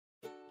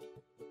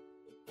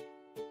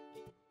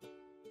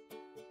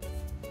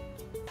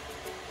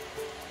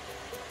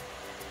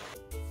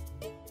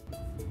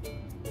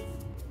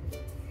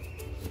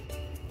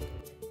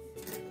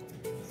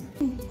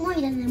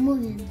いらない、もう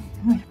い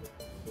らない。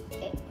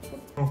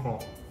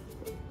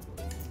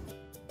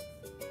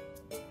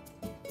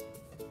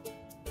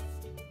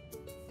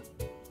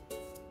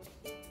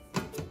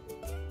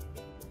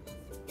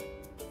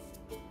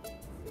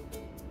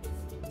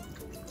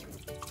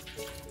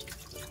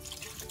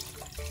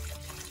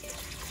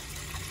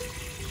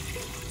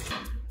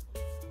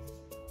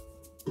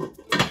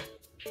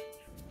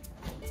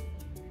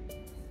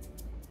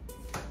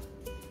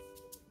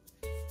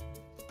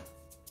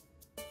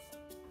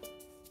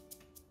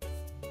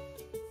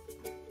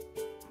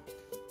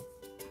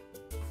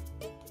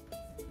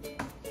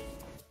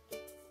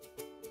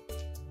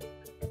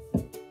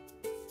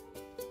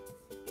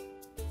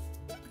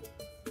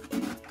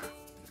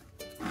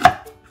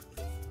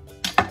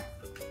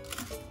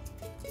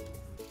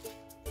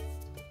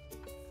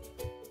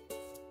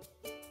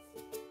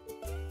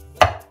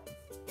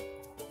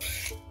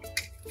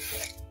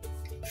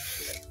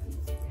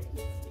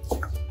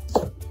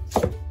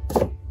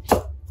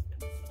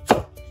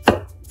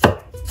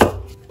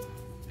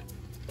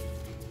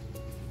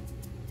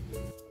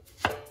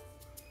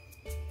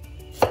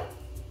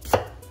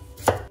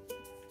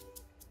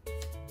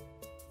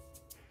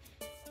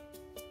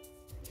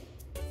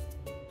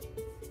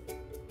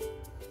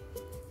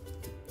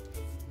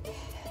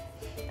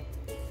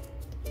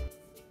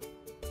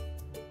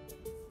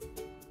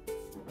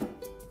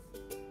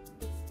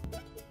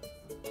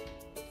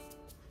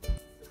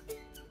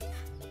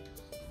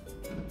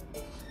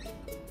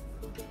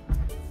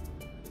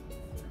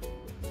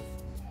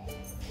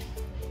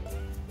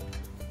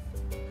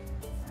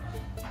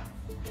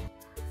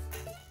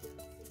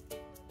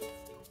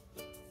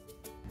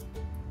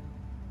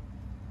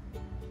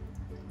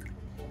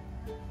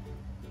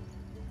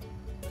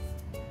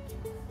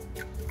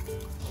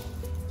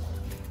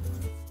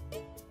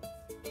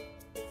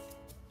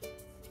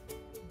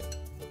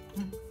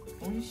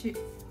美味しい。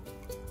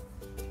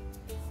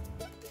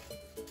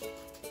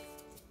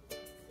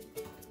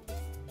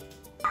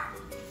パ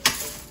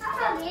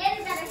パ見え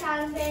るから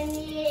完全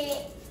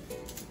に。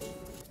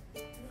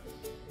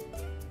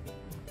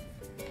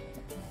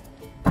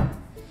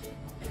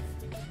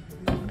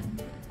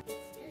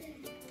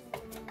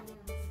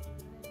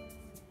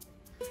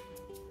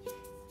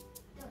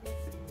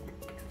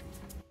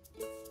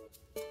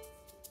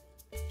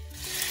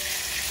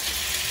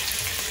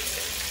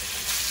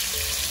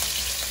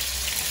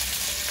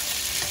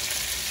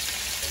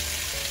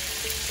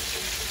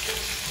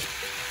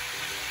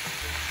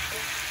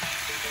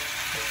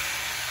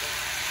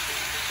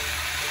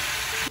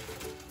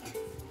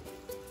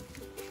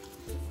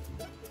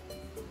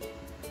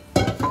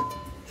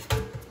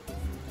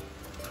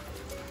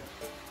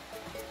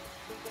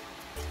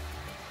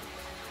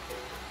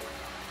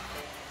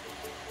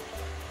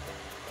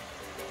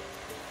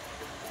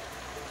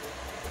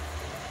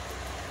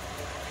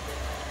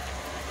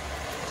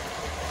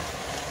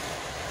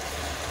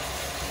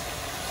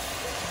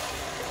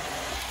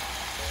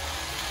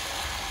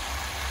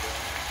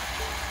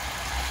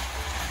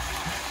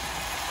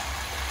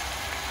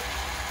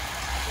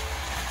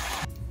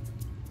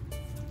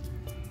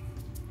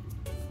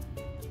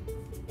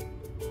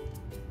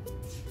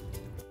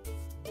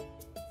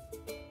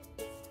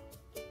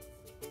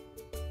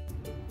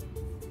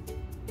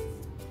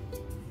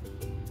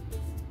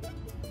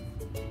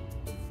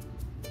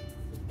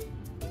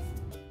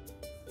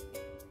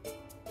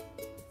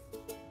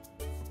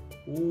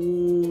お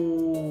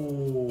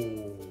お。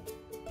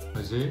美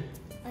味しい？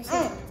美味しい。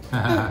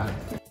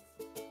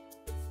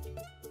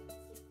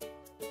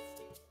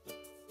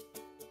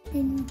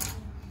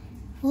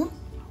お？こ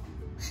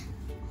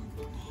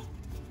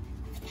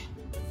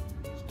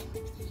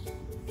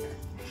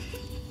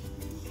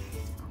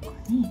こ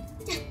に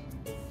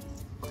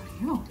こ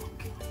れを。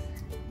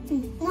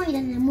もうい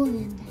らない、もういら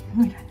ない。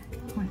もういらない。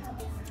ほら、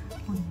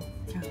この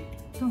キャベ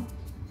ツと。ほ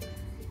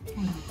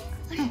ら。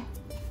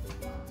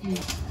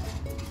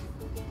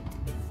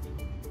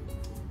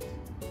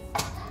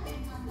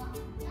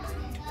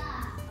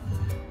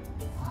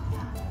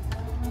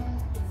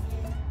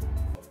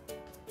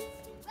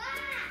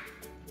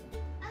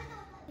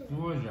す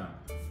ごいじゃん。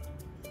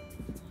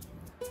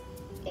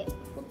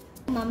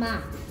マ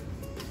マ。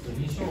エ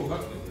ビ生姜っ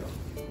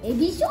てエ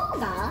ビ生姜？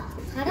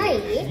辛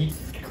い？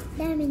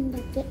ラーメンだ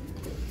け。